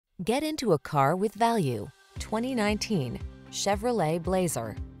Get into a car with value. 2019 Chevrolet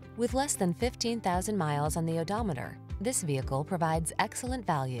Blazer. With less than 15,000 miles on the odometer, this vehicle provides excellent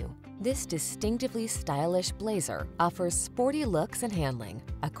value. This distinctively stylish Blazer offers sporty looks and handling,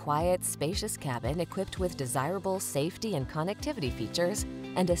 a quiet, spacious cabin equipped with desirable safety and connectivity features,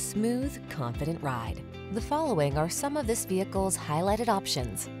 and a smooth, confident ride. The following are some of this vehicle's highlighted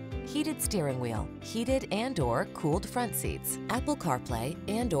options: heated steering wheel, heated and/or cooled front seats, Apple CarPlay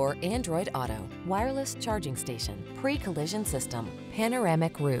and/or Android Auto, wireless charging station, pre-collision system,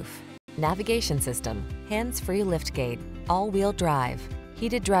 panoramic roof, navigation system, hands-free liftgate, all-wheel drive,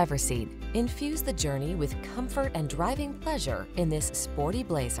 heated driver's seat. Infuse the journey with comfort and driving pleasure in this sporty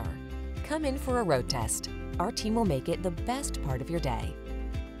Blazer. Come in for a road test. Our team will make it the best part of your day.